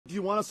Do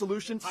you want a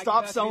solution?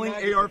 Stop selling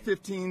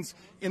AR-15s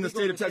in the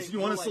state of Texas. You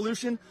want a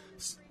solution?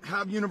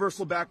 Have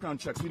universal background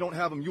checks. We don't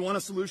have them. You want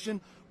a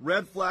solution?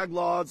 Red flag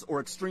laws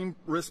or extreme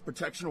risk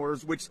protection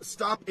orders, which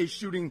stop a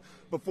shooting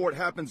before it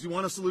happens. You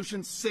want a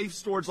solution? Safe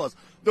storage laws.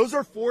 Those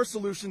are 4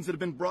 solutions that have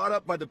been brought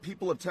up by the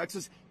people of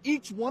Texas.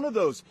 Each one of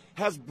those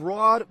has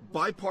broad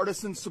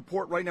bipartisan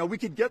support right now. We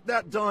could get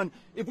that done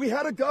if we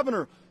had a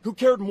governor who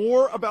cared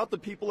more about the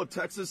people of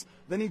Texas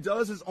than he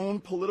does his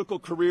own political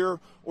career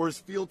or his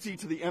fealty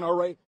to the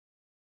NRA.